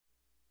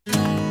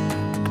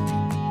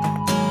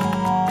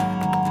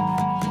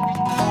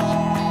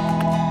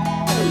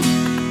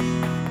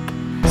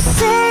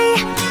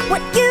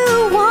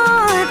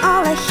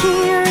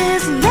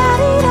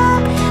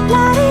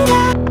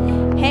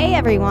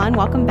everyone.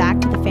 Welcome back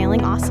to the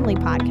Failing Awesomely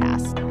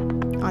podcast.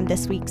 On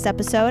this week's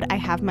episode, I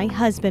have my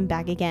husband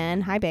back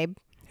again. Hi, babe.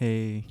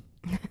 Hey.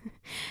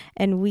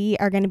 And we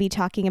are going to be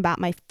talking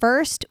about my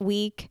first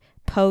week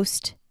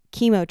post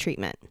chemo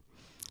treatment.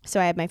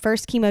 So I had my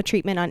first chemo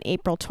treatment on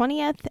April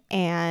 20th,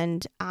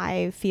 and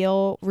I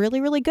feel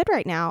really, really good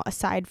right now,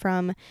 aside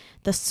from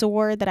the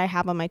sore that I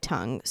have on my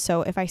tongue.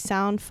 So if I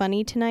sound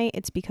funny tonight,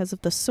 it's because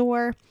of the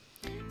sore.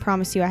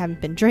 Promise you I haven't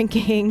been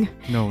drinking.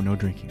 No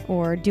drinking.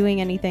 Or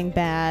doing anything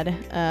bad.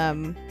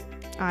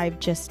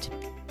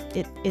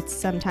 It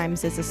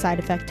sometimes is a side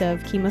effect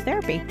of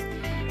chemotherapy.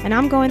 And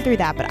I'm going through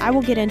that, but I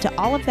will get into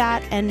all of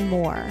that and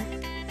more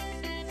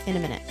in a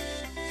minute.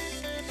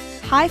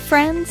 Hi,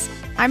 friends.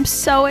 I'm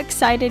so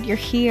excited you're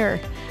here.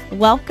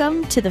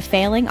 Welcome to the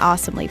Failing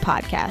Awesomely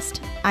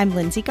podcast. I'm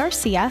Lindsay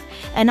Garcia,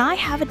 and I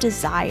have a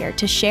desire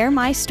to share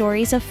my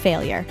stories of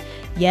failure.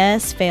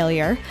 Yes,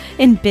 failure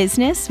in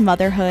business,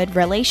 motherhood,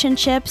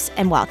 relationships,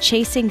 and while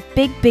chasing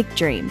big, big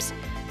dreams.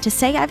 To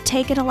say I've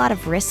taken a lot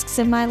of risks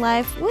in my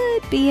life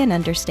would be an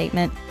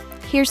understatement.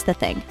 Here's the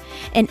thing.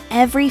 In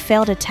every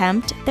failed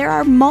attempt, there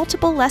are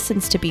multiple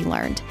lessons to be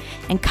learned,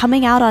 and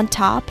coming out on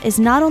top is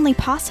not only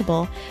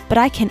possible, but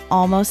I can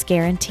almost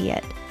guarantee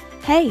it.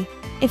 Hey,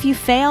 if you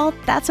fail,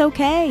 that's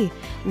okay.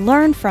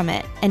 Learn from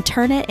it and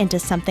turn it into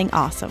something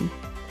awesome.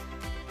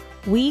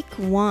 Week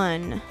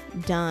 1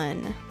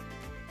 done.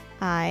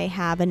 I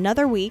have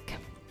another week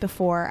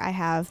before I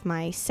have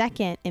my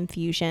second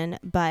infusion,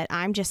 but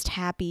I'm just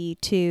happy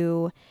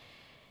to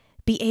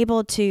be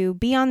able to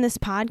be on this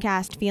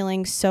podcast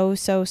feeling so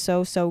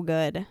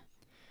good.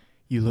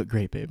 You look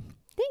great, babe.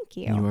 Thank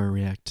you. You are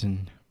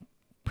reacting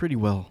pretty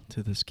well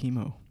to this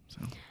chemo.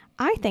 So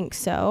I think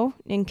so,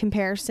 in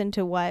comparison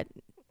to what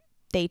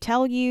they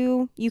tell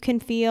you can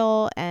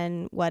feel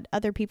and what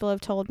other people have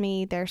told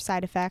me, their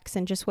side effects,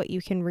 and just what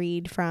you can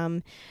read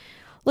from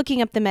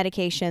looking up the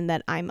medication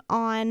that I'm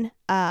on.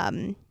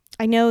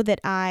 I know that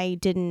I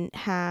didn't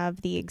have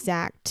the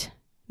exact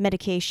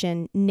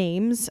medication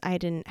names. I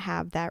didn't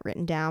have that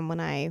written down when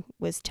I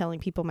was telling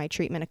people my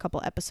treatment a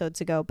couple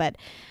episodes ago, but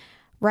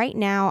right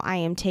now I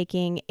am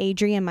taking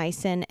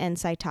adriamycin and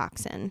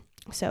Cytoxan.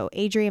 So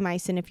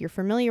adriamycin, if you're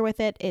familiar with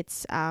it,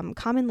 it's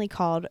commonly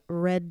called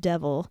Red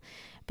Devil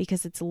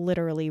because it's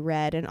literally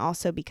red, and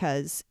also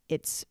because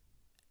it's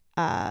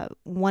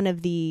one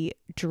of the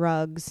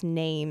drugs'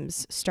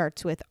 names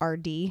starts with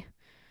RD.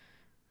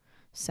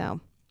 So,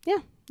 yeah,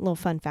 a little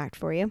fun fact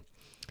for you.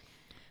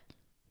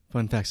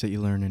 Fun facts that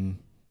you learn in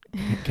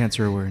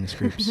cancer awareness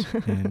groups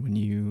and when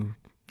you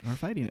are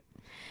fighting it.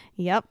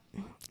 Yep.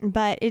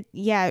 But it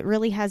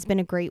really has been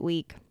a great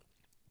week.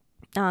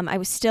 I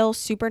was still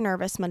super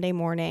nervous Monday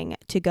morning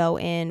to go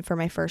in for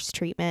my first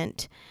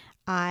treatment.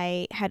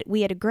 We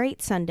had a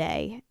great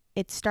Sunday.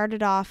 It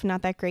started off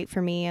not that great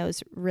for me. I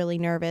was really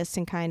nervous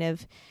and kind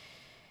of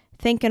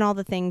thinking all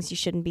the things you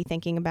shouldn't be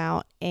thinking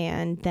about.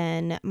 And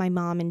then my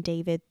mom and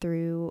David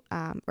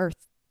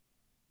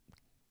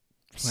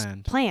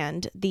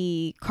planned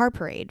the car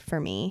parade for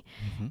me,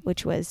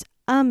 which was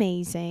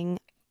amazing.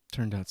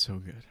 Turned out so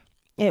good.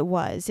 It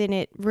was, and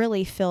it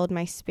really filled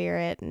my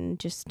spirit, and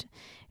just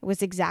it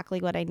was exactly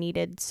what I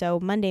needed. So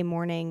Monday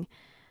morning,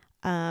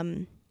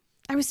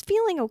 I was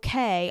feeling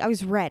okay. I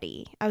was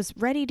ready. I was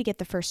ready to get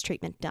the first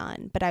treatment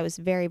done, but I was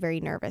very, very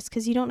nervous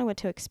because you don't know what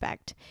to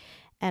expect.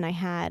 And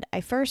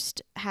I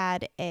first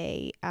had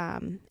an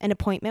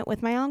appointment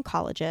with my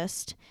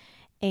oncologist,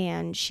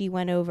 and she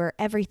went over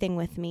everything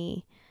with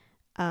me.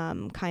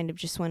 Kind of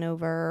just went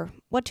over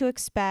what to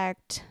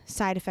expect,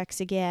 side effects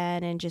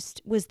again, and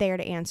just was there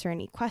to answer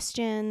any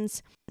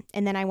questions.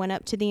 And then I went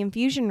up to the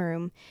infusion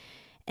room,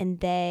 and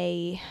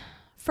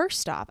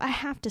first off, I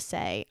have to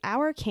say,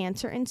 our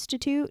cancer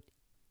institute,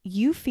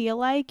 you feel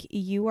like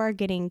you are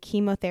getting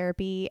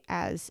chemotherapy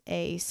as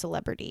a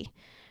celebrity.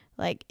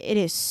 Like, it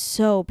is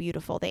so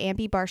beautiful. The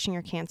Amby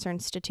Barshinger Cancer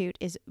Institute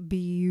is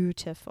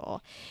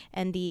beautiful.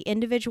 And the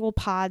individual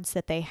pods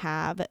that they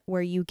have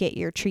where you get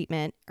your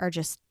treatment are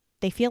just,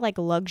 they feel like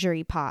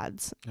luxury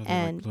pods. They're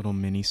and like little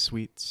mini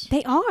suites.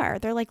 They are.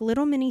 They're like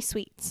little mini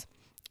suites.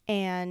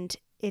 And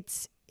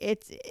it's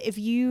if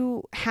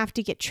you have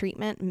to get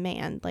treatment,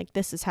 man, like,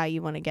 this is how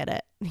you want to get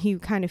it. You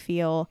kind of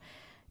feel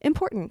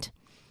important.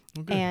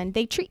 Okay. And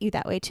they treat you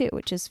that way too,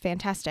 which is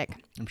fantastic.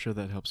 I'm sure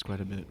that helps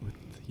quite a bit with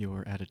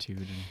your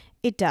attitude.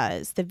 It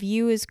does. The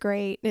view is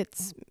great.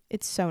 It's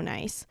so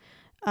nice.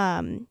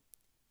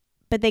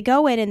 But they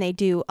go in and they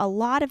do a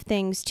lot of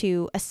things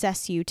to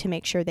assess you to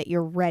make sure that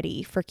you're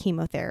ready for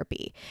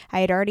chemotherapy.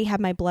 I had already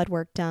had my blood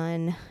work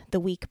done the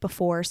week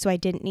before, so I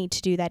didn't need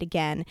to do that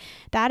again.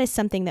 That is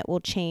something that will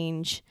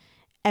change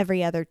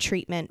every other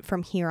treatment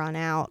from here on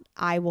out.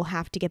 I will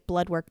have to get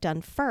blood work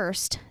done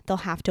first. They'll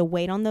have to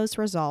wait on those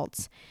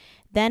results.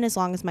 Then, as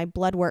long as my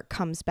blood work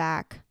comes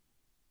back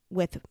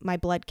with my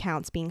blood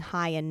counts being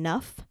high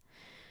enough,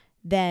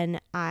 then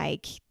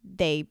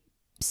they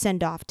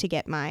send off to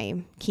get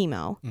my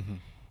chemo.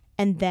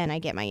 And then I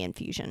get my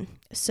infusion.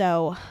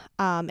 So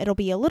it'll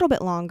be a little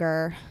bit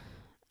longer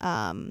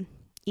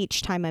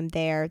each time I'm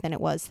there than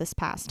it was this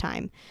past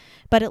time.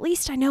 But at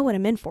least I know what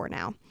I'm in for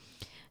now.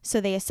 So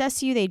they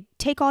assess you, they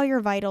take all your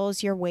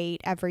vitals, your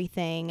weight,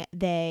 everything.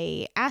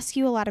 They ask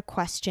you a lot of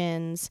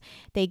questions.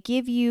 They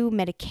give you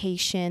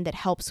medication that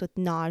helps with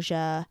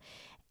nausea.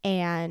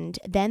 And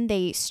then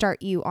they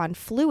start you on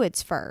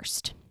fluids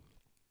first.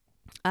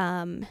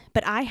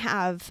 But I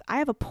have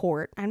a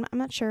port. I'm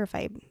not sure if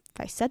I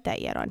said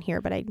that yet on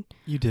here, but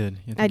You did.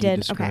 I did. You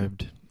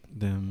described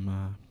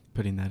them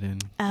putting that in.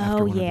 Oh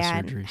after one yeah,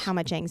 of the surgeries. and how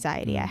much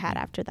anxiety I had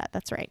Mhm. after that.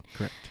 That's right.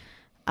 Correct.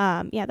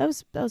 Yeah, that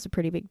was a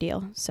pretty big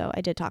deal. So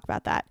I did talk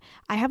about that.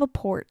 I have a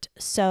port.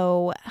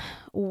 So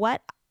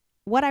what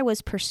I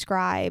was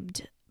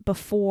prescribed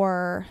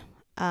before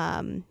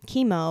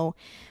chemo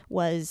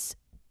was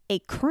a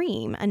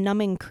cream, a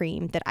numbing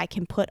cream that I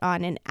can put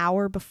on an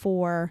hour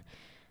before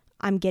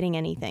I'm getting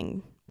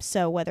anything.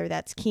 So whether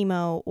that's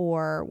chemo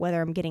or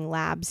whether I'm getting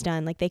labs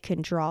done, like they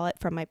can draw it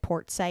from my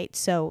port site.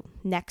 So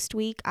next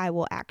week I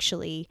will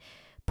actually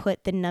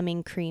put the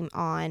numbing cream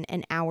on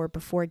an hour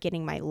before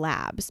getting my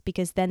labs,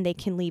 because then they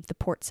can leave the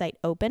port site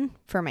open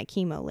for my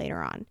chemo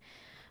later on.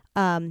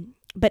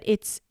 But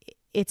it's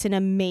an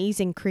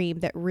amazing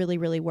cream that really,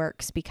 really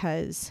works,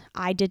 because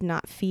I did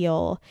not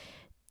feel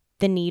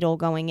the needle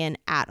going in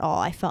at all.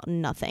 I felt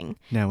nothing.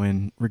 Now,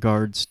 in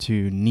regards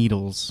to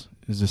needles,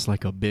 is this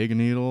like a big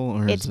needle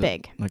or It's is it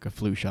big. like a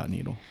flu shot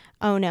needle?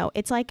 Oh no,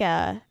 it's like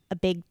a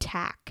big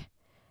tack.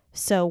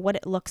 So what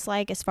it looks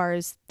like, as far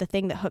as the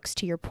thing that hooks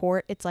to your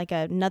port, it's like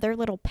another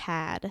little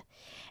pad,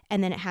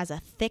 and then it has a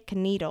thick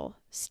needle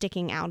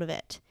sticking out of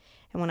it.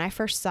 And when I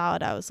first saw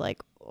it, I was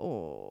like,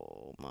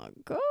 oh my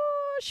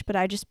gosh. But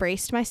I just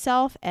braced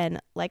myself,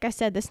 and like I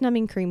said, this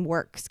numbing cream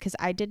works, because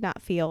I did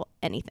not feel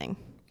anything.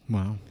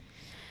 Wow.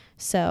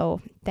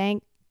 So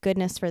thank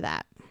goodness for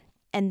that.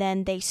 And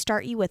then they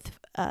start you with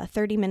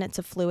 30 minutes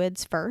of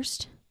fluids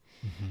first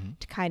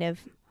to kind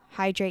of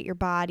hydrate your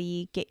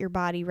body, get your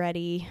body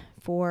ready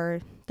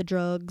for the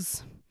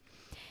drugs.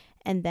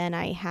 And then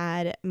I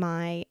had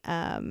my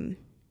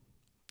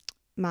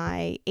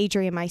my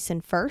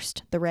adriamycin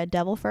first, the Red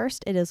Devil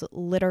first. It is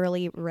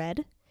literally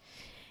red.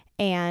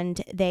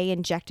 And they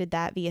injected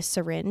that via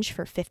syringe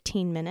for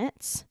 15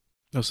 minutes.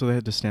 Oh, so they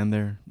had to stand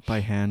there by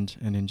hand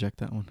and inject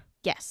that one?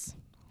 Yes.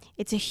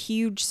 It's a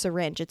huge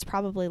syringe. It's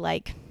probably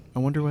like... I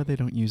wonder why they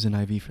don't use an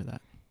IV for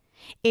that.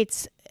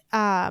 It's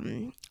a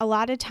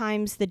lot of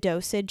times the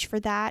dosage for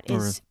that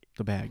is... Or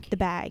the bag. The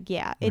bag,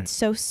 yeah. Right. It's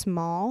so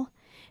small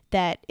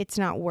that it's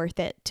not worth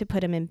it to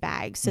put them in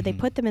bags. So they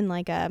put them in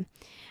like a...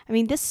 I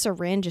mean, this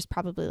syringe is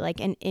probably like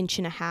 1.5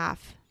 inches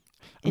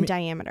in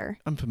diameter.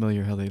 I'm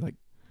familiar how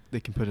they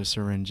can put a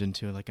syringe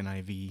into like an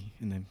IV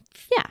and then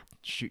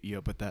shoot you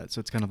up with that. So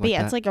it's kind of like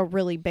that. It's like a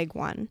really big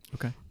one.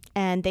 Okay.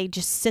 And they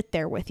just sit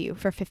there with you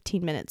for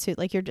 15 minutes. So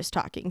like you're just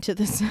talking to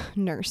this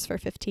nurse for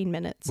 15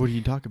 minutes. What do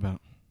you talk about?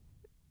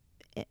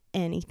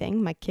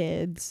 Anything. My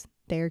kids,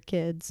 their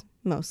kids,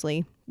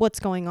 mostly.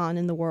 What's going on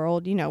in the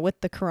world. You know,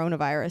 with the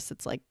coronavirus,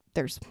 it's like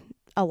there's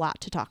a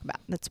lot to talk about.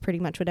 That's pretty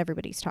much what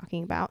everybody's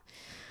talking about.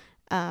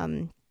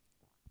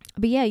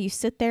 But yeah, you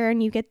sit there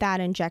and you get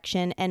that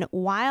injection. And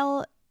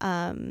while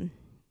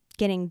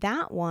getting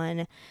that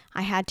one,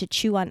 I had to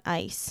chew on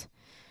ice,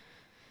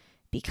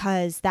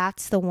 because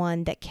that's the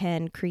one that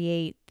can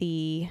create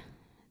the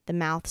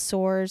mouth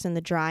sores and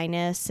the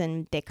dryness,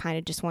 and they kind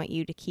of just want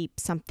you to keep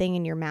something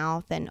in your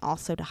mouth and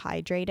also to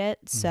hydrate it.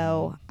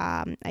 So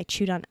I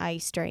chewed on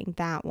ice during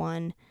that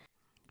one,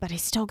 but I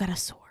still got a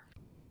sore.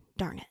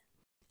 Darn it.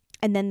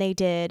 And then they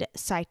did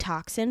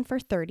Cytoxin for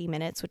 30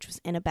 minutes, which was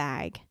in a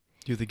bag.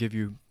 Do they give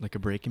you like a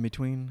break in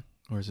between,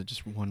 or is it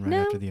just one right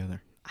No. after the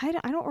other? I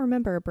don't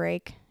remember a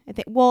break.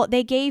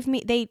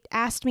 They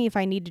asked me if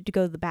I needed to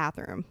go to the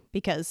bathroom,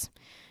 because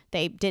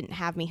they didn't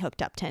have me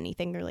hooked up to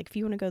anything. They're like, if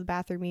you want to go to the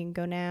bathroom, you can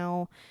go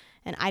now.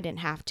 And I didn't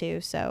have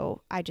to.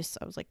 So I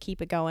was like,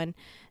 keep it going.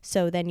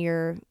 So then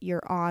you're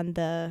on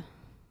the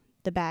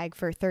bag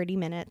for 30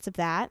 minutes of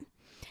that.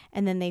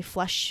 And then they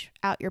flush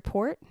out your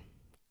port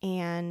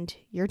and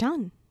you're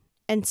done.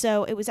 And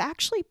so it was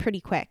actually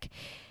pretty quick.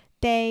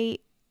 They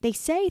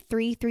say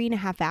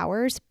 3.5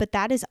 hours, but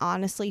that is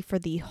honestly for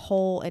the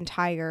whole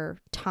entire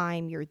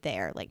time you're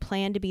there. Like,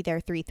 plan to be there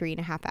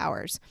 3.5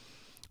 hours.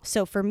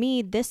 So for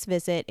me, this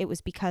visit, it was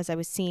because I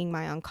was seeing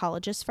my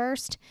oncologist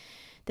first.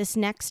 This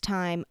next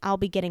time, I'll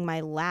be getting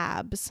my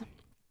labs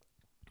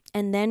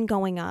and then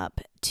going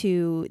up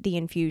to the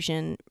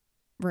infusion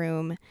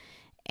room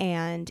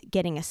and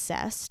getting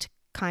assessed,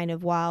 kind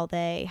of while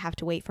they have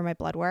to wait for my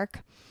blood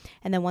work.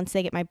 And then once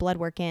they get my blood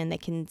work in, they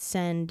can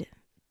send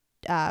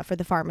for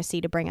the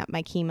pharmacy to bring up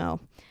my chemo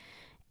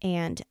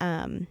and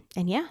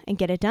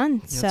get it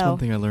done. Yeah, so that's one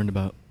thing I learned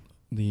about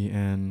the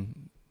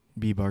Ann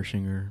B.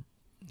 Barshinger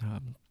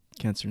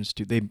Cancer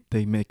Institute.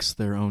 They mix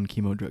their own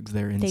chemo drugs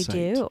there in they site.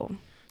 do. So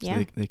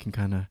Yeah. they can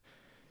kind of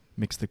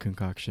mix the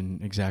concoction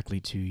exactly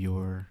to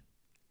your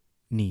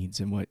needs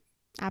and what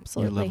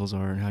Absolutely. your levels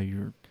are and how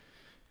you're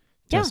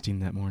testing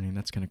that morning.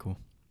 That's kind of cool.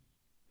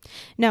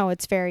 No,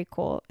 it's very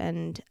cool.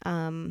 And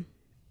I'm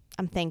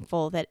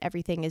thankful that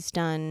everything is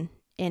done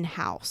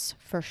in-house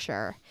for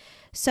sure.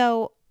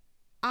 So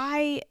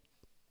I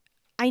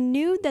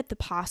knew that the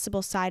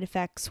possible side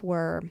effects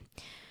were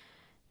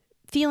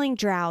feeling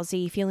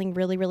drowsy, feeling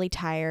really, really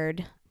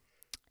tired,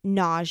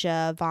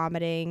 nausea,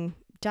 vomiting,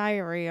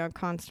 diarrhea,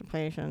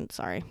 constipation.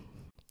 Sorry.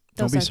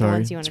 Don't Those be aren't the sorry.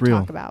 ones you want It's to real.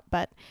 talk about,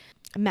 but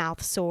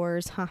mouth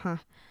sores, haha.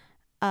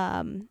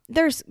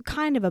 There's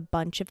kind of a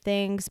bunch of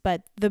things,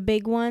 but the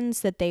big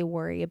ones that they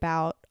worry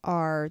about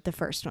are the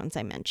first ones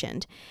I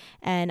mentioned.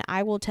 And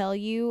I will tell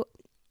you,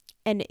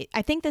 and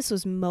I think this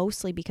was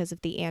mostly because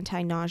of the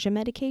anti-nausea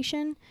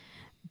medication,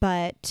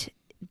 but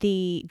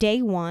the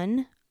day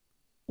one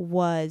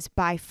was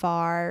by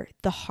far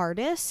the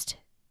hardest.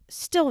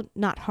 Still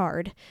not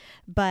hard,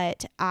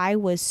 but I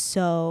was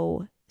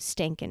so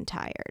stinking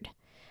tired.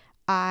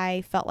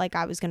 I felt like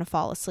I was going to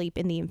fall asleep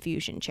in the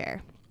infusion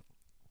chair.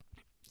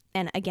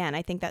 And again,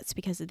 I think that's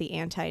because of the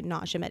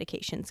anti-nausea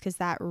medications, because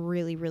that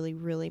really, really,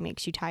 really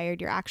makes you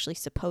tired. You're actually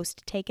supposed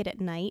to take it at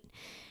night,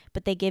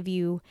 but they give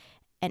you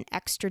an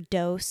extra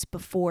dose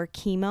before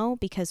chemo,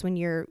 because when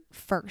you're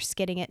first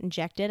getting it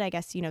injected, I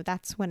guess,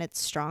 that's when it's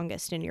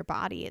strongest in your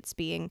body. It's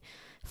being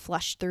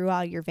flushed through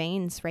all your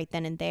veins right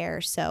then and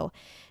there. So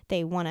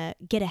they want to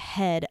get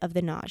ahead of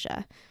the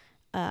nausea.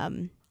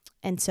 And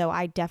so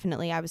I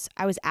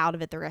was out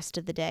of it the rest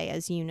of the day,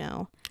 as you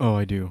know. Oh,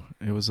 I do.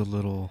 It was a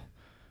little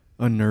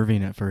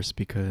unnerving at first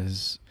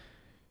because,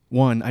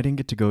 one, I didn't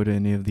get to go to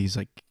any of these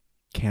like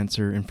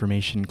cancer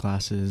information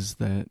classes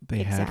that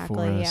they had for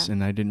us, yeah.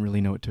 and I didn't really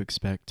know what to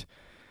expect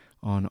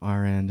on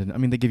our end. And I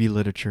mean, they give you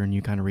literature and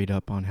you kind of read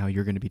up on how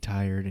you're going to be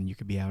tired and you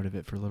could be out of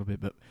it for a little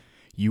bit, but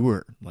you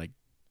were like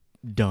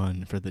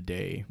done for the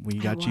day.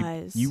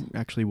 You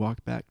actually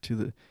walked back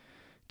to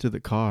the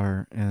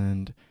car,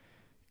 and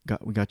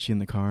we got you in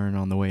the car, and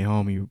on the way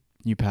home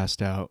you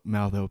passed out,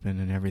 mouth open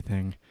and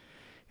everything.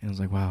 And I was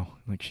like, wow,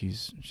 like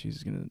she's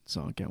gonna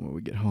zonk out when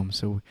we get home.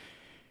 So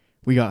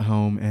we got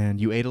home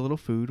and you ate a little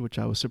food, which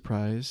I was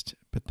surprised.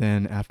 But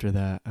then after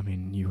that, I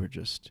mean, you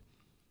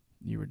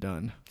were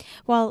done.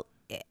 Well,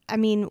 I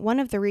mean, one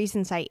of the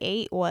reasons I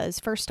ate was,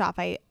 first off,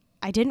 I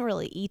didn't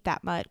really eat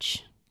that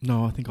much.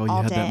 No, I think all you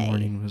all had day. that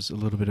morning was a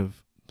little bit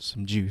of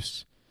some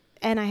juice.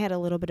 And I had a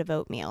little bit of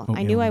oatmeal.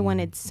 I knew I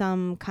wanted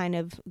some kind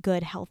of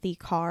good, healthy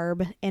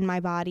carb in my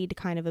body to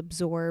kind of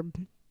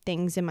absorb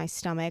things in my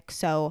stomach.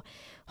 So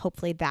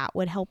hopefully that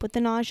would help with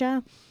the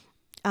nausea.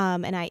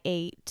 And I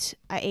ate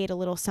a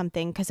little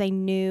something because I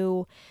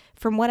knew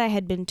from what I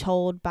had been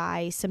told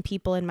by some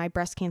people in my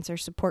breast cancer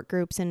support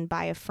groups and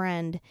by a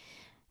friend,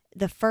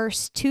 the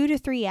first 2 to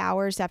 3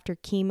 hours after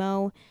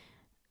chemo,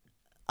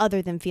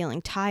 other than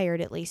feeling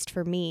tired, at least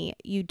for me,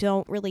 you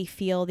don't really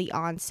feel the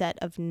onset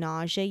of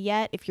nausea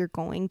yet if you're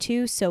going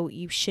to. So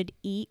you should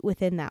eat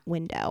within that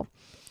window.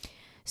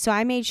 So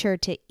I made sure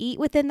to eat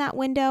within that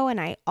window. And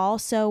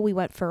we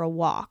went for a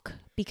walk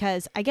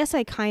because I guess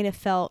I kind of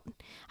felt,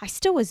 I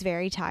still was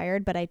very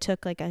tired, but I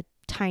took like a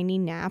tiny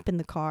nap in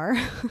the car.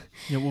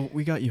 Yeah, well,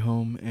 we got you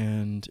home,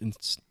 and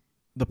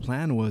the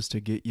plan was to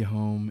get you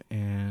home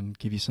and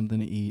give you something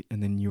to eat,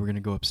 and then you were going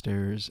to go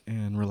upstairs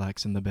and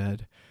relax in the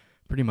bed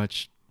pretty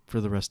much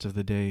for the rest of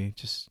the day.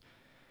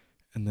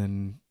 And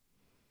then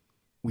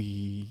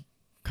we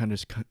kind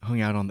of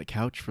hung out on the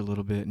couch for a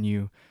little bit, and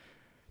you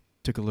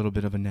took a little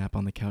bit of a nap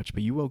on the couch,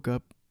 but you woke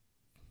up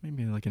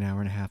maybe like an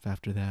hour and a half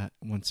after that,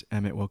 once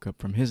Emmett woke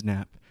up from his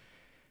nap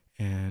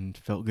and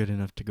felt good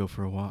enough to go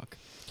for a walk.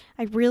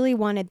 I really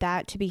wanted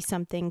that to be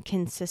something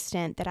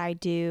consistent that I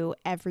do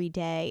every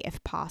day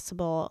if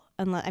possible.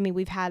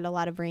 We've had a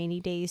lot of rainy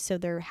days, so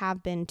there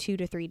have been 2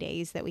 to 3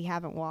 days that we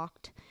haven't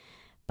walked.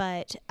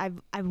 But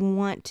I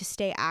want to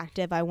stay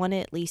active. I want to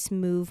at least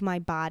move my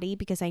body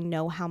because I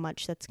know how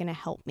much that's going to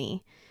help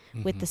me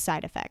with the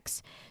side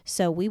effects.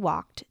 So we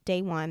walked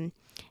day one,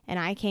 and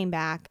I came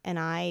back and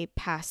I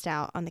passed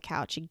out on the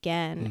couch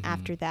again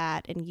after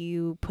that. And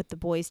you put the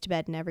boys to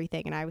bed and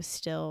everything, and I was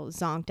still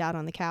zonked out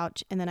on the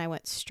couch. And then I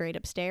went straight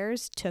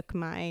upstairs, took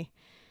my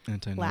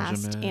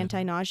last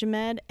anti-nausea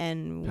med,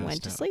 and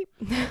went to sleep.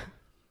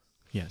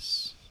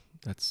 Yes,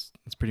 that's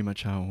pretty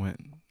much how it went.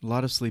 A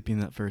lot of sleeping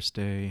that first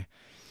day.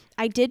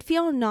 I did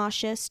feel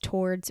nauseous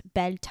towards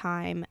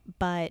bedtime,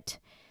 but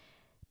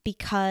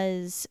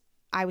because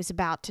I was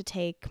about to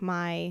take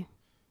my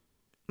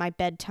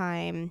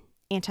bedtime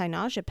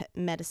anti-nausea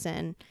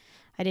medicine,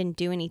 I didn't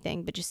do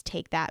anything but just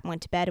take that and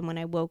went to bed. And when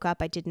I woke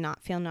up, I did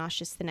not feel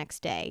nauseous the next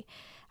day.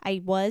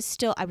 I was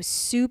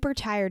super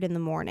tired in the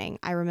morning.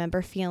 I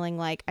remember feeling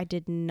like I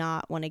did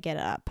not want to get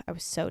up. I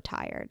was so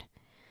tired.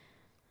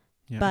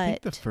 Yeah, I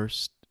think the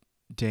first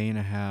day and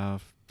a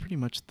half, pretty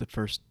much the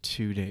first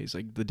 2 days,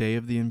 like the day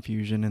of the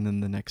infusion and then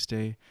the next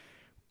day,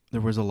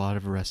 there was a lot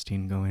of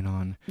resting going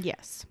on.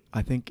 Yes.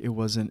 I think it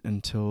wasn't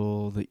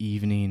until the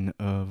evening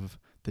of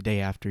the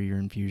day after your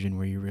infusion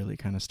where you really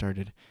kind of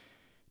started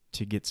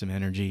to get some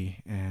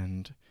energy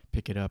and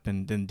pick it up.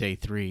 And then day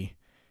 3,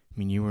 I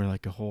mean, you were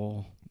like a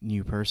whole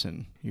new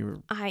person.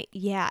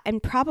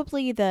 And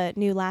probably the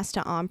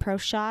Neulasta Onpro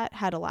shot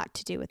had a lot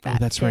to do with that. Oh,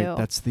 that's too. right.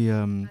 That's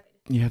the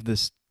you have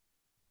this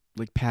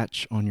like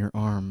patch on your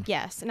arm.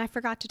 Yes, and I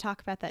forgot to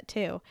talk about that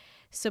too.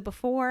 So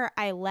before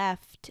I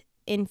left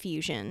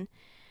Infusion,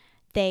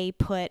 they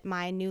put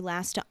my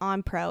Neulasta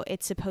Onpro.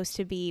 It's supposed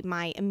to be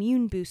my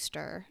immune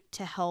booster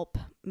to help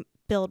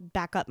build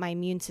back up my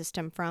immune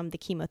system from the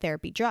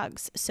chemotherapy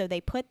drugs. So they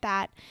put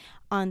that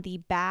on the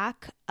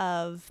back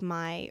of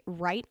my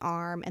right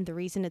arm. And the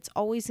reason it's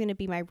always going to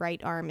be my right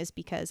arm is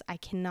because I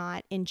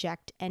cannot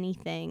inject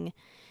anything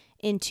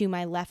into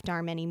my left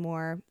arm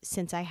anymore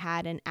since I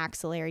had an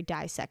axillary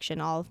dissection.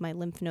 All of my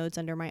lymph nodes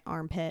under my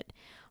armpit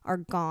are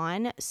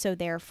gone. So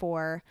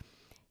therefore,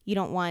 you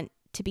don't want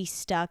to be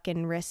stuck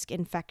and risk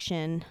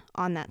infection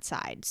on that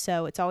side.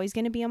 So it's always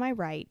going to be on my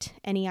right.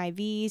 Any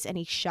IVs,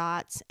 any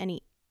shots,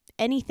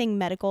 anything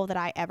medical that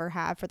I ever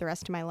have for the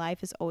rest of my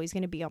life is always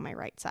going to be on my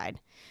right side,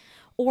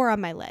 or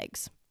on my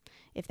legs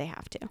if they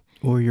have to.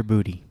 Or your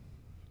booty.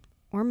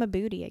 Or my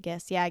booty, I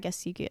guess. Yeah, I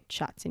guess you get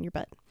shots in your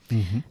butt.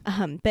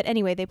 Mm-hmm. But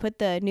anyway, they put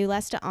the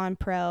Neulasta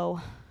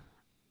Onpro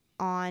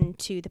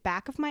onto the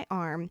back of my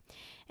arm,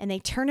 and they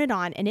turn it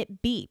on, and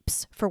it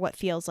beeps for what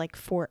feels like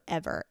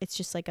forever. It's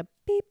just like a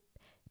beep,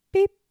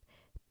 beep,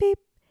 beep,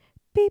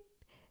 beep,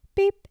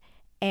 beep.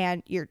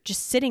 And you're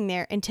just sitting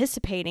there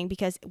anticipating,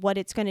 because what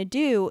it's going to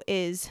do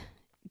is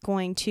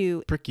going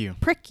to prick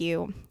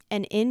you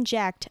and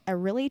inject a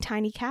really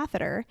tiny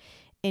catheter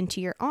into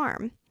your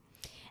arm.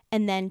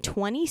 And then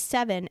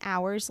 27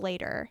 hours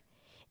later,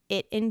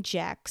 it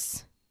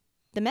injects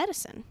the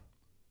medicine.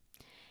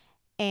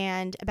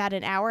 And about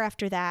an hour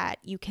after that,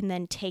 you can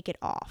then take it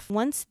off.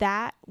 Once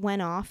that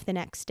went off the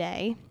next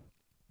day,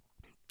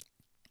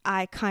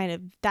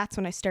 that's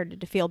when I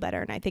started to feel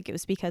better. And I think it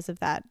was because of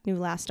that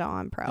Neulasta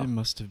Onpro. It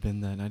must have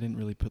been that. I didn't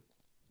really put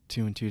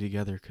 2 and 2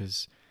 together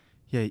because,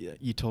 yeah,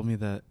 you told me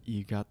that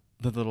you got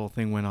the little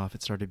thing went off.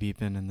 It started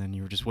beeping, and then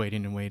you were just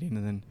waiting. And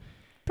then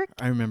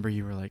I remember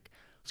you were like,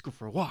 let's go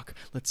for a walk.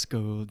 Let's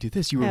go do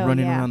this. You were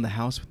running around the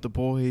house with the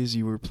boys.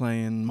 You were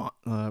playing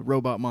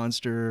Robot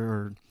Monster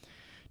or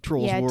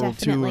Trolls World Tour. Yeah,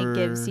 definitely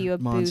gives you a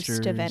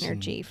boost of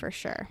energy for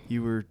sure.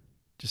 You were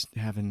just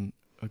having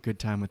a good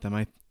time with them.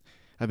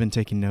 I've been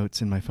taking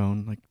notes in my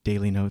phone, like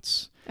daily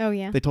notes. Oh,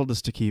 yeah. They told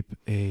us to keep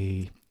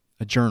a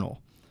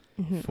journal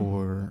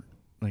for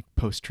like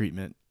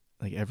post-treatment,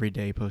 like every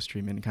day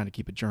post-treatment, and kind of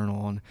keep a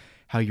journal on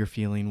how you're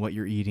feeling, what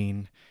you're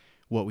eating,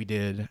 what we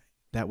did.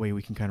 That way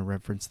we can kind of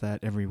reference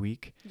that every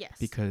week. Yes.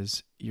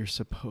 Because you're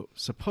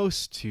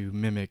supposed to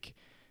mimic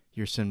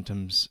your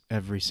symptoms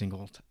every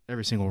single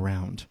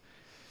round.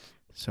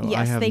 So yes,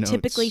 I have they notes.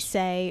 Typically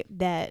say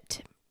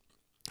that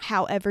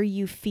however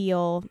you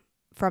feel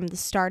from the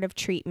start of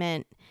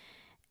treatment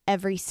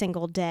every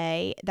single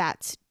day,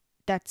 that's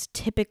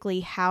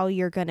typically how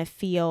you're going to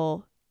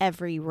feel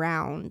every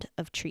round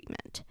of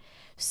treatment.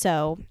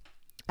 So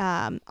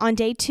on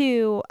day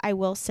 2, I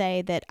will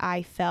say that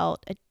I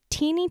felt a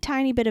teeny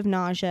tiny bit of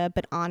nausea,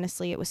 but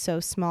honestly, it was so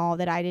small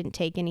that I didn't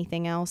take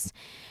anything else.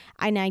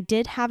 And I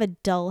did have a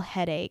dull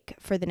headache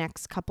for the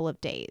next couple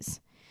of days.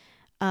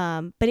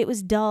 But it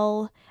was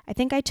dull. I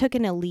think I took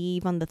an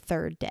Aleve on the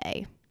 3rd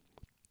day.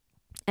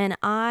 And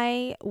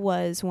I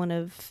was one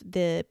of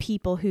the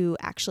people who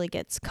actually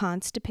gets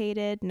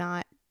constipated,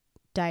 not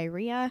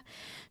diarrhea.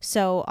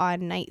 So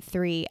on night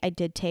 3, I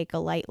did take a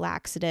light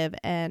laxative,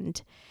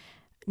 and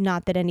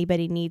not that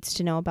anybody needs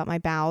to know about my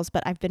bowels,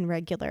 but I've been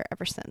regular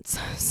ever since.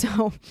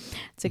 So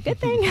it's a good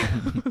thing.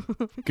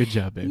 Good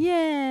job, babe.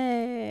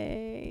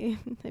 Yay.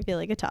 I feel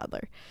like a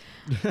toddler.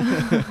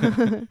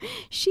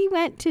 She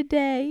went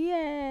today.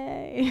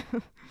 Yay.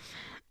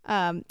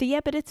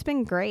 But it's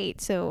been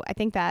great. So I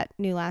think that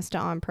Neulasta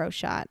Onpro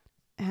shot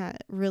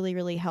really,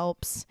 really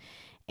helps.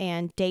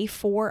 And day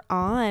 4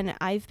 on,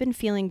 I've been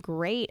feeling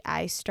great.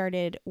 I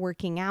started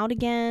working out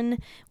again.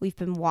 We've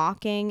been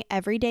walking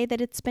every day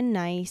that it's been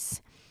nice.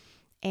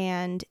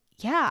 And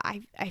yeah,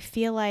 I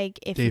feel like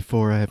if... Day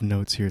 4, I have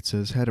notes here. It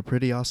says, had a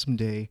pretty awesome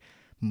day.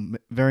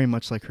 Very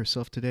much like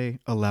herself today.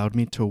 Allowed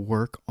me to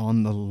work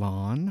on the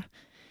lawn.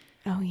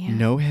 Oh, yeah.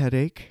 No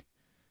headache.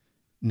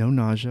 No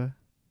nausea.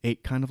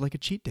 Ate kind of like a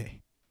cheat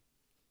day.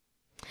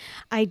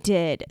 I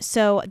did.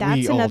 So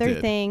that's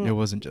another thing. It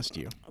wasn't just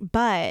you.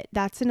 But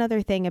that's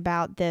another thing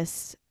about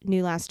this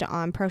Neulasta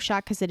Onpro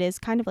shot, because it is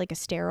kind of like a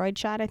steroid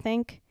shot, I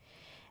think.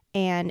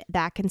 And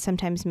that can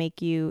sometimes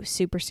make you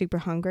super, super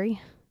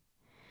hungry.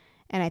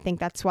 And I think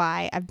that's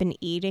why I've been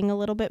eating a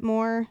little bit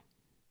more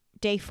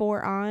day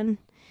 4 on.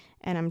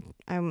 And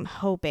I'm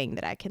hoping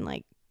that I can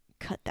like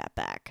cut that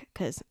back,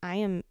 because I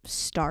am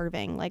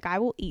starving. Like, I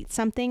will eat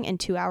something and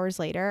 2 hours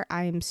later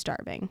I am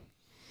starving.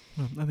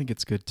 Well, I think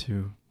it's good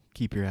to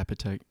keep your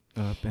appetite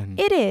up, and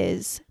it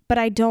is, but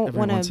I don't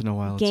want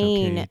to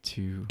gain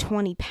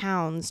 20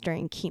 pounds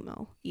during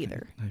chemo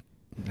either.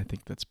 I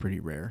think that's pretty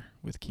rare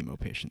with chemo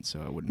patients,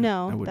 so I wouldn't.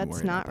 No,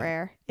 that's not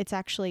rare. It's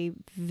actually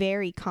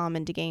very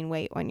common to gain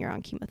weight when you're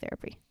on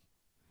chemotherapy.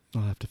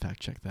 I'll have to fact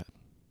check that.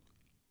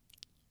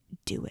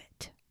 Do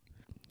it.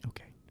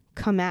 Okay.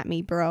 Come at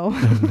me, bro.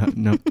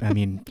 No, I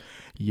mean,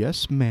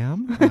 yes,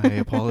 ma'am. I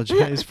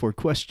apologize for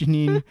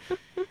questioning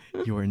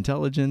your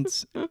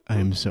intelligence.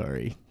 I'm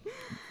sorry.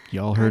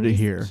 Y'all heard it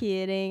here.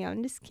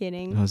 I'm just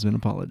kidding. Husband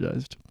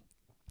apologized.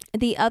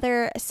 The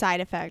other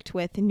side effect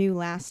with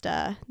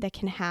Neulasta that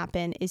can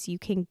happen is you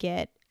can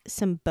get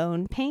some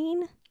bone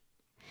pain.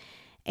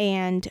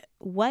 And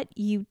what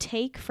you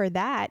take for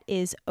that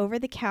is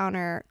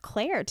over-the-counter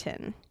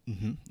Claritin.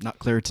 Mm-hmm. Not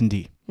Claritin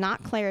D.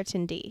 Not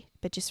Claritin D,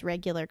 but just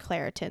regular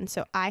Claritin.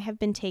 So I have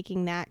been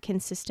taking that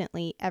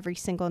consistently every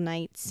single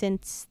night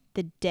since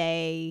the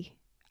day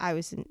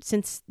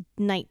since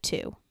night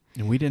 2.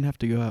 And we didn't have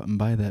to go out and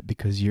buy that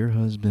because your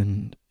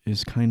husband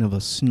is kind of a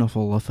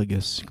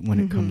snuffleupagus when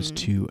it comes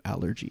to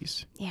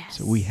allergies. Yes.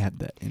 So we had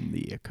that in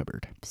the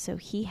cupboard. So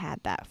he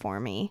had that for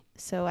me.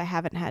 So I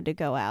haven't had to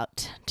go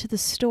out to the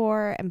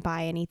store and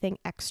buy anything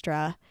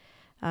extra.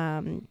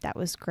 That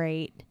was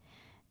great.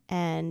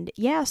 And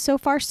yeah, so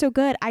far so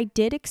good. I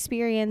did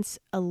experience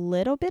a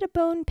little bit of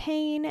bone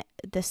pain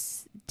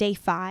this day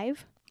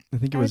 5. I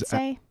think it was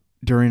say.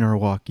 During our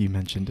walk you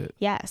mentioned it.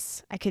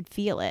 Yes, I could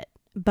feel it.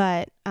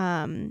 But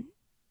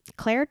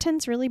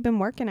Claritin's really been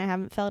working. I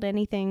haven't felt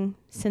anything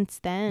since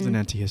then. It's an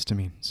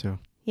antihistamine, so.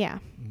 Yeah.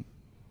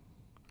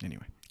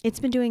 Anyway. It's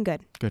been doing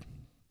good. Good.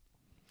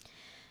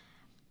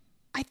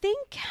 I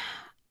think,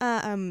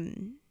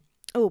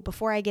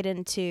 before I get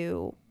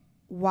into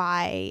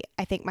why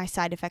I think my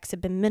side effects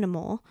have been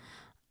minimal,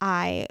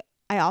 I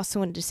also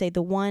wanted to say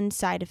the one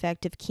side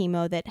effect of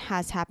chemo that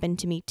has happened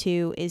to me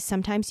too is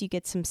sometimes you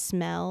get some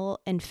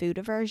smell and food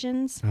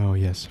aversions. Oh,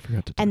 yes. I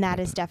forgot to talk And about that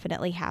has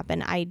definitely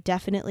happened. I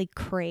definitely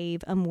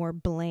crave a more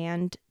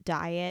bland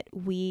diet.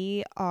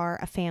 We are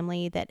a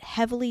family that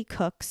heavily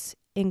cooks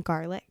in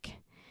garlic,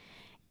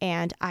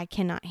 and I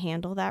cannot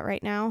handle that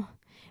right now,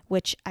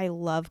 which I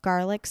love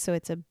garlic, so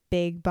it's a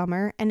big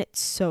bummer, and it's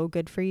so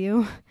good for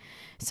you.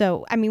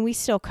 So, I mean, we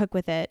still cook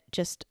with it,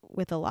 just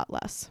with a lot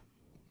less.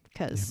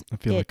 Because I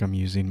feel like I'm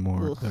using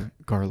more of the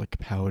garlic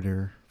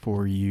powder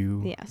for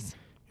you. Yes.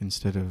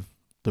 Instead of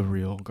the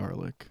real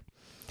garlic.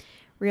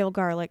 Real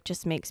garlic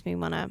just makes me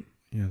want to.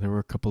 Yeah, there were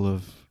a couple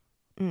of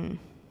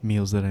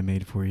meals that I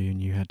made for you,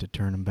 and you had to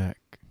turn them back.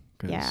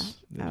 Yeah,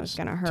 I was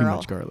going to hurl. Too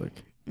much garlic.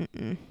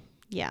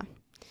 Yeah.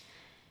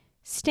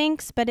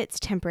 Stinks, but it's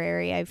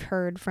temporary. I've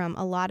heard from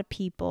a lot of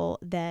people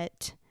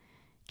that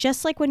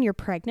just like when you're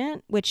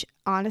pregnant, which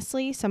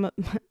honestly, some of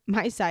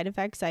my side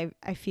effects, I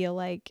feel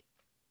like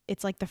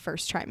it's like the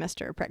first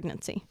trimester of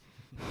pregnancy.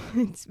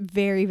 It's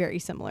very, very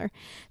similar.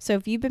 So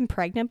if you've been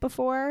pregnant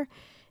before,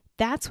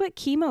 that's what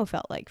chemo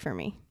felt like for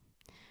me.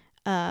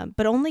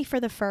 But only for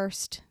the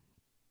first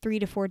 3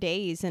 to 4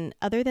 days. And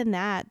other than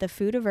that, the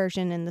food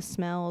aversion and the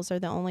smells are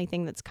the only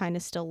thing that's kind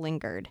of still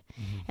lingered.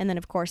 And then,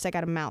 of course, I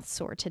got a mouth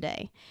sore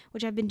today,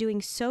 which I've been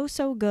doing so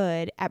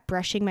good at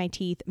brushing my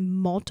teeth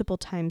multiple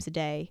times a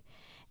day.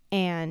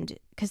 And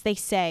because they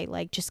say,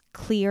 like, just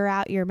clear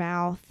out your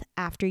mouth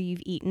after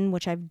you've eaten,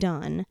 which I've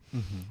done.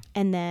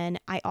 And then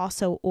I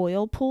also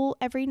oil pull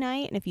every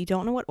night. And if you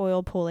don't know what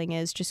oil pulling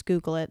is, just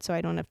Google it so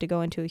I don't have to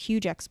go into a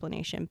huge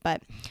explanation.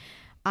 But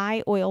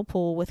I oil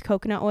pull with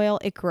coconut oil.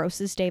 It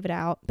grosses David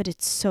out, but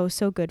it's so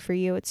good for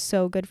you. It's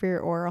so good for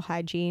your oral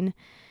hygiene.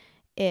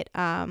 It's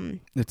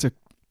 20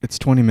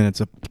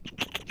 minutes of.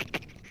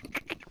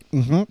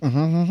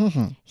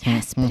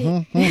 Yes,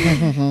 but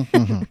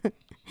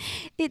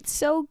it's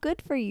so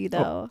good for you,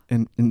 though.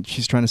 Oh, and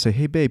she's trying to say,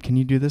 hey, babe, can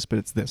you do this? But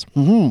it's this.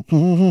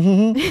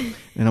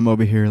 And I'm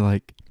over here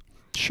like,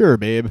 sure,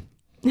 babe.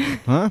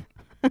 Huh?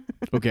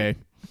 Okay.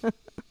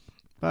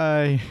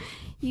 Bye.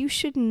 You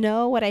should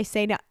know what I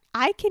say now.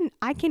 I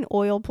can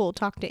oil pull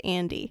talk to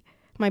Andy,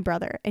 my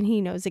brother, and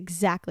he knows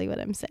exactly what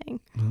I'm saying.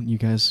 Well, you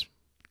guys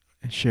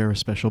share a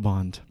special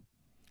bond.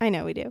 I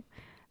know we do.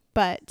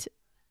 But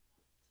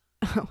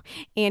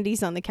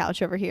Andy's on the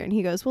couch over here, and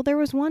he goes, well, there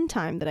was one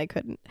time that I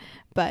couldn't.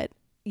 But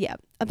yeah,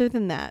 other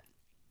than that,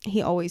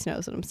 he always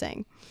knows what I'm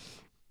saying.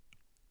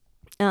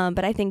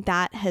 But I think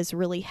that has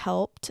really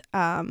helped.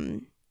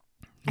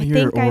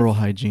 Your oral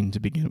hygiene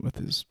to begin with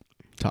is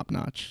top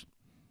notch.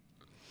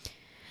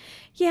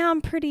 Yeah, I'm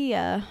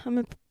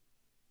a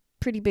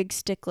pretty big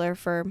stickler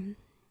for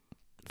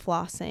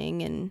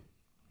flossing and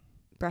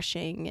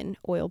brushing and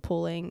oil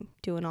pulling,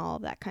 doing all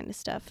of that kind of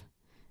stuff.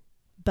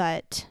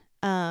 But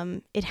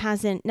it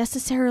hasn't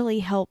necessarily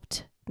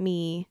helped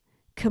me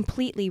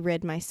completely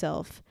rid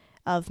myself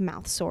of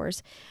mouth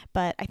sores.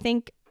 But I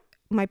think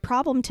my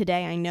problem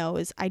today, I know,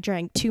 is I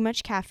drank too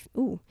much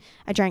caffeine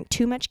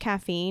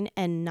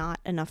and not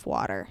enough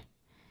water.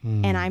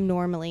 And I'm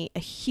normally a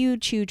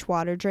huge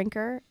water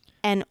drinker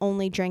and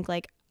only drink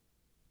like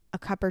a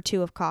cup or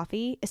 2 of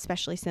coffee,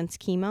 especially since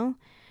chemo.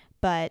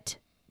 But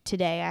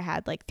today I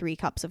had like 3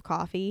 cups of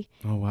coffee.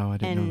 Oh, wow. I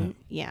didn't know that.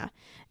 Yeah.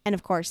 And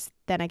of course,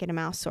 then I get a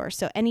mouth sore.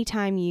 So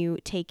anytime you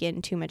take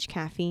in too much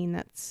caffeine,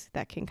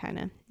 that can kind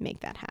of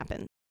make that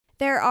happen.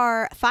 There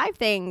are 5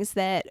 things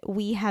that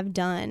we have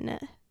done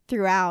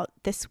throughout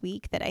this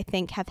week that I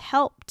think have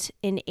helped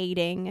in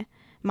aiding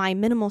my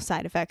minimal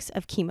side effects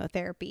of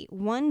chemotherapy.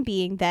 One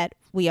being that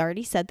we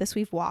already said this,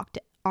 we've walked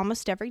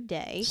almost every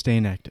day.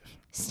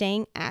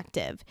 Staying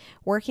active,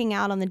 working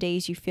out on the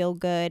days you feel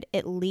good,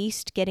 at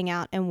least getting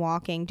out and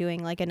walking,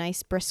 doing like a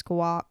nice brisk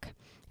walk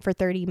for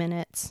 30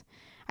 minutes.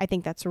 I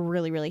think that's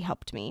really, really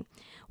helped me.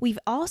 We've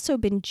also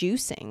been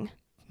juicing.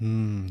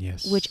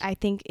 Yes. Which I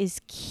think is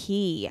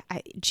key.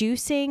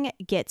 Juicing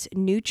gets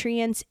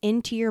nutrients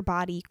into your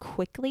body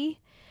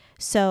quickly.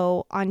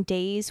 So on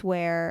days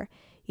where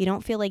you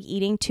don't feel like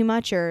eating too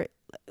much or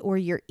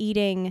you're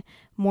eating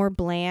more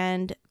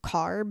bland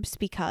carbs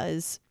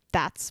because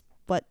that's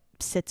what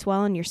sits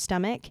well in your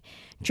stomach,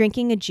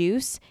 drinking a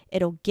juice,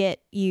 it'll get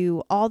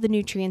you all the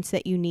nutrients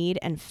that you need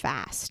and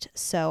fast.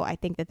 So I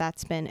think that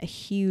that's been a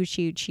huge,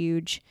 huge,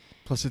 huge.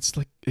 Plus, it's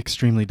like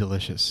extremely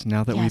delicious.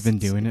 Now that we've been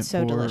doing it so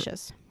for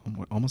delicious.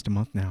 Almost a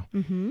month now.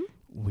 Mm-hmm.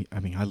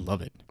 I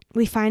love it.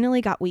 We finally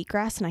got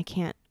wheatgrass, and I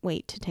can't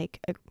wait to take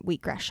a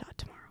wheatgrass shot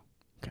tomorrow.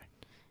 Okay.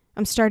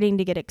 I'm starting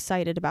to get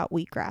excited about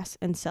wheatgrass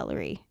and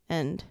celery,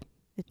 and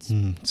it's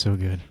so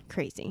good.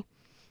 Crazy.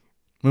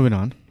 Moving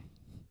on.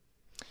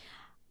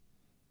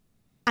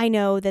 I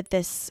know that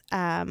this,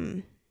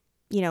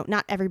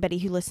 not everybody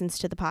who listens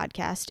to the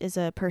podcast is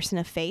a person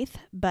of faith,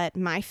 but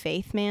my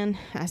faith, man,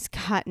 has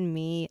gotten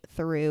me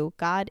through.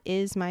 God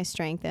is my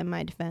strength and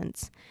my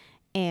defense.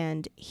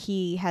 And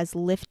he has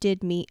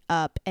lifted me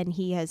up, and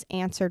he has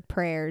answered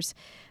prayers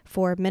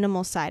for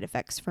minimal side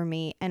effects for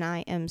me. And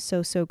I am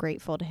so, so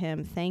grateful to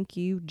him. Thank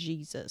you,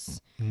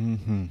 Jesus.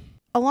 Mm-hmm.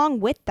 Along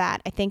with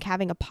that, I think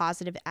having a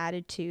positive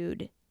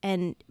attitude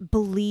and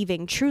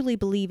truly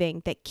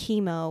believing that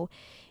chemo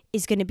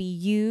is going to be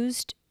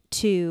used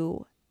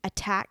to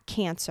attack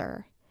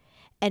cancer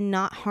and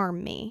not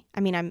harm me. I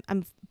mean,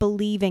 I'm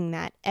believing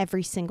that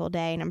every single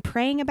day, and I'm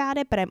praying about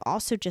it, but I'm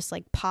also just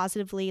like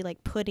positively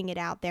like putting it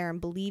out there and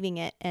believing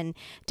it and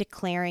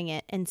declaring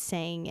it and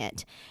saying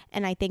it.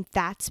 And I think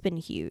that's been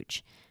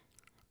huge.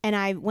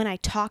 And when I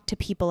talk to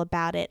people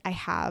about it, I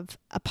have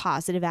a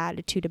positive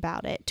attitude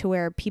about it, to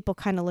where people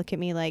kind of look at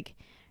me like,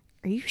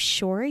 are you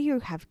sure you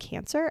have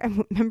cancer?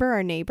 I remember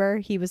our neighbor,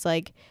 he was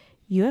like,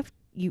 you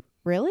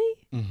really?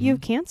 Mm-hmm. You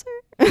have cancer?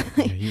 Yeah,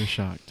 he was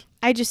shocked.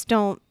 I just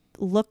don't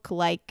look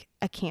like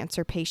a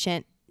cancer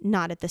patient,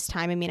 not at this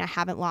time. I mean, I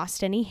haven't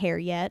lost any hair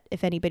yet,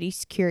 if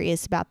anybody's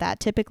curious about that.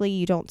 Typically,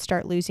 you don't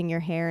start losing your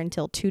hair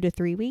until 2 to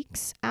 3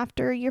 weeks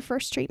after your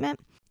first treatment.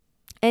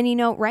 And,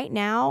 right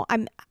now,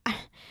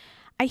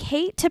 I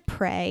hate to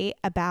pray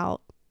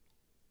about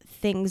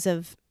things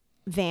of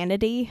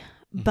vanity,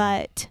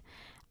 but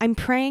I'm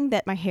praying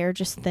that my hair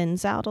just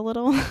thins out a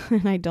little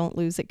and I don't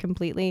lose it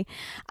completely.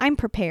 I'm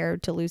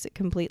prepared to lose it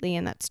completely,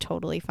 and that's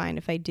totally fine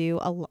if I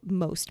do.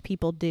 Most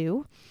people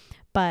do.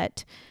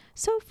 But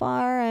so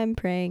far, I'm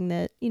praying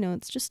that,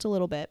 it's just a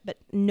little bit, but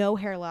no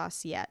hair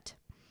loss yet.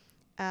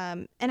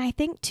 And I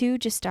think, too,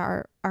 just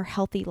our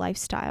healthy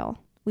lifestyle.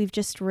 We've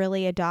just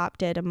really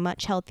adopted a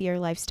much healthier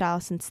lifestyle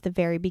since the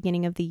very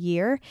beginning of the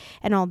year.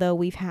 And although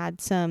we've had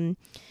some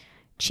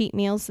cheat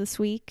meals this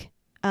week,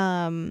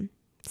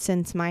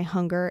 since my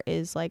hunger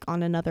is like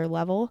on another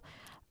level.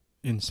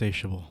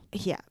 Insatiable.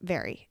 Yeah,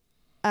 very.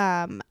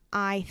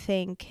 I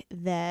think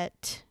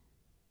that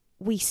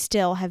we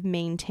still have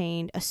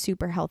maintained a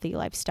super healthy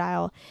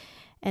lifestyle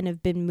and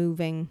have been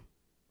moving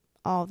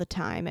all the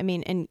time. I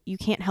mean, and you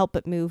can't help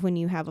but move when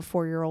you have a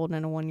 4-year-old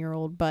and a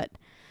 1-year-old, but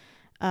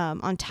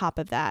on top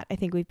of that, I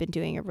think we've been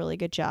doing a really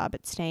good job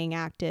at staying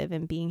active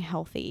and being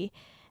healthy.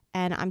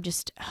 And I'm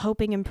just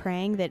hoping and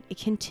praying that it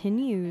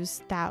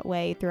continues that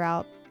way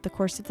throughout the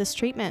course of this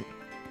treatment.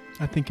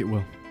 I think it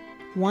will.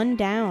 1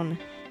 down,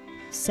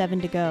 7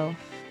 to go.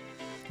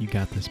 You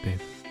got this,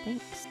 babe.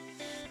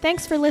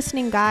 Thanks for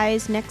listening,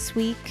 guys. Next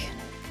week,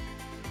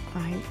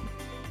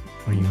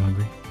 Are you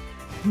hungry?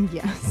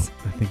 Yes.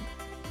 Oh, I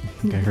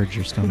think I heard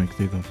your stomach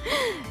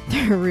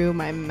through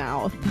my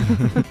mouth.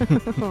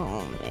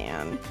 Oh,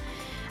 man.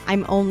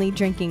 I'm only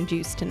drinking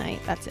juice tonight.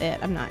 That's it.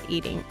 I'm not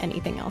eating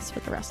anything else for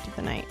the rest of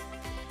the night.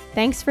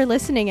 Thanks for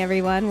listening,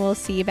 everyone. We'll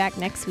see you back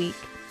next week.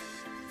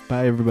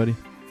 Bye, everybody.